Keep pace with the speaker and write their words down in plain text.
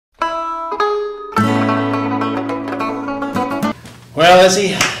Well,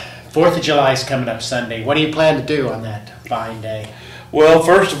 Izzy, 4th of July is coming up Sunday. What do you plan to do on that fine day? Well,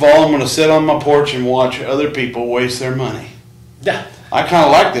 first of all, I'm going to sit on my porch and watch other people waste their money. Yeah. I kind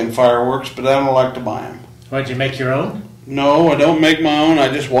of like them fireworks, but I don't like to buy them. What, you make your own? No, I don't make my own. I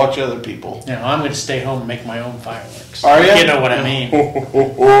just watch other people. No, I'm going to stay home and make my own fireworks. Are you? You know what I mean.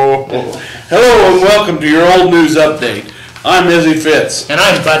 Hello and welcome to your old news update. I'm Izzy Fitz. And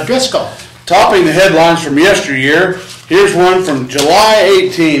I'm Bud Driscoll. Topping the headlines from yesteryear, here's one from July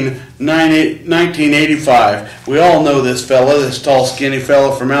 18, 1985. We all know this fella, this tall, skinny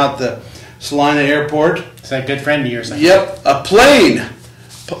fella from out the Salina Airport. Is that a good friend of yours? Yep, a plane.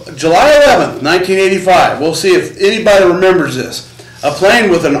 July 11th, 1985. We'll see if anybody remembers this. A plane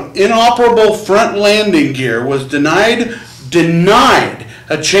with an inoperable front landing gear was denied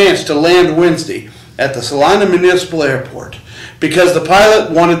a chance to land Wednesday at the Salina Municipal Airport because the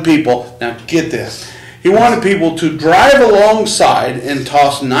pilot wanted people, now get this, he wanted people to drive alongside and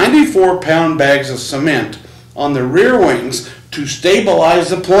toss 94-pound bags of cement on the rear wings to stabilize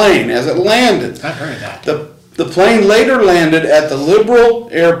the plane as it landed. I've heard of that. The plane later landed at the Liberal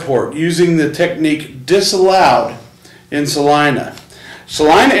Airport using the technique disallowed in Salina.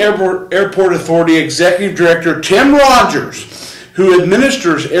 Salina Airport Authority Executive Director Tim Rogers, who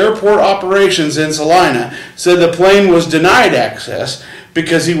administers airport operations in Salina, said the plane was denied access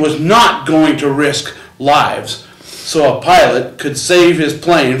because he was not going to risk lives so a pilot could save his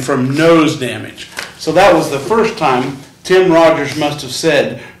plane from nose damage. So that was the first time Tim Rogers must have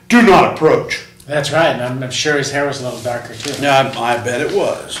said, "Do not approach." That's right, and I'm sure his hair was a little darker too. Yeah, I bet it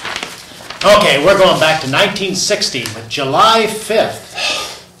was. Okay, we're going back to 1960, with July 5th.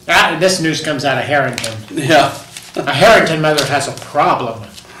 This news comes out of Harrington. Yeah. A Harrington mother has a problem.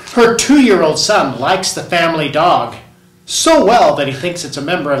 Her 2-year-old son likes the family dog so well that he thinks it's a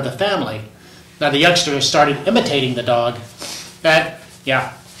member of the family. Now the youngster has started imitating the dog.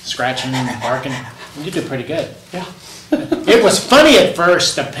 Scratching and barking. You do pretty good. Yeah. It was funny at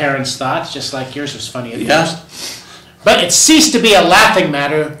first, the parents thought, just like yours was funny at first. But it ceased to be a laughing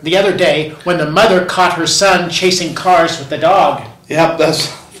matter the other day when the mother caught her son chasing cars with the dog. Yep,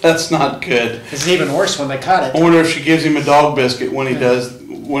 that's not good. It's even worse when they caught it. I wonder if she gives him a dog biscuit when he does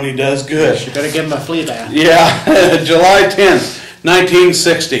good. She better give him a flea bath. Yeah, July 10th,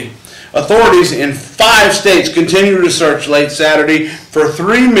 1960. Authorities in 5 states continue to search late Saturday for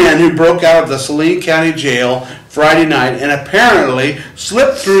 3 men who broke out of the Saline County Jail Friday night and apparently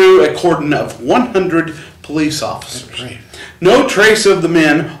slipped through a cordon of 100 police officers. No trace of the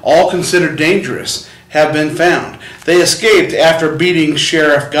men, all considered dangerous, have been found. They escaped after beating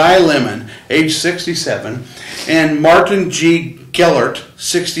Sheriff Guy Lemon, age 67, and Martin G. Gellert,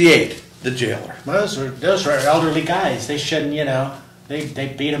 68, the jailer. Well, those were elderly guys. They shouldn't, they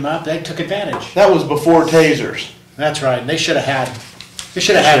beat him up. They took advantage. That was before tasers. That's right. They should have had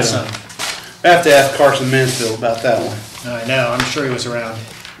some. I have to ask Carson Mansfield about that one. I know. I'm sure he was around.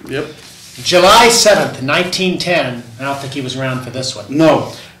 Yep. July 7th, 1910. I don't think he was around for this one.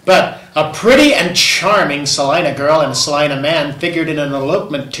 No. But a pretty and charming Salina girl and a Salina man figured in an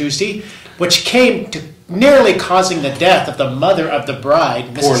elopement Tuesday, which came to nearly causing the death of the mother of the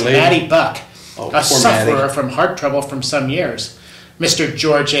bride, Mrs. Maddie Buck, a sufferer from heart trouble from some years. Mr.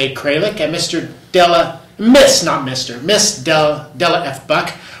 George A. Kralik and Miss Della F.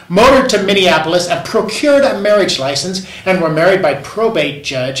 Buck motored to Minneapolis and procured a marriage license and were married by probate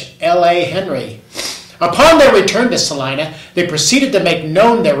judge L.A. Henry. Upon their return to Salina, they proceeded to make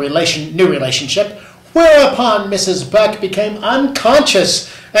known their new relationship, whereupon Mrs. Buck became unconscious,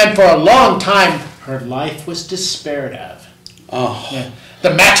 and for a long time her life was despaired of. Oh. Yeah.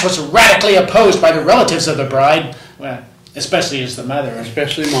 The match was radically opposed by the relatives of the bride, well, especially as the mother.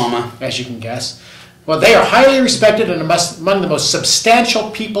 Especially Mama. As you can guess. Well, they are highly respected and among the most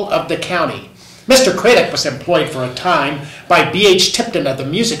substantial people of the county. Mr. Kralik was employed for a time by B.H. Tipton at the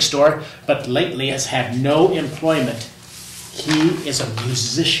music store, but lately has had no employment. He is a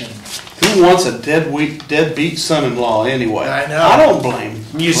musician. Who wants a deadbeat son-in-law anyway? I know. I don't blame.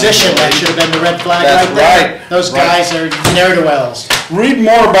 Musician, that should have been the red flag That's right there. right. Those guys are ne'er-do-wells. Read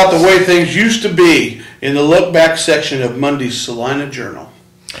more about the way things used to be in the look back section of Monday's Salina Journal.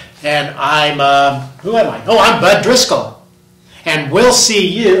 And I'm, who am I? Oh, I'm Bud Driscoll. And we'll see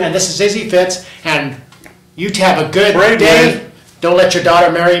you, and this is Izzy Fitz, and you have a good day. Don't let your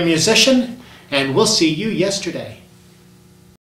daughter marry a musician, and we'll see you yesterday.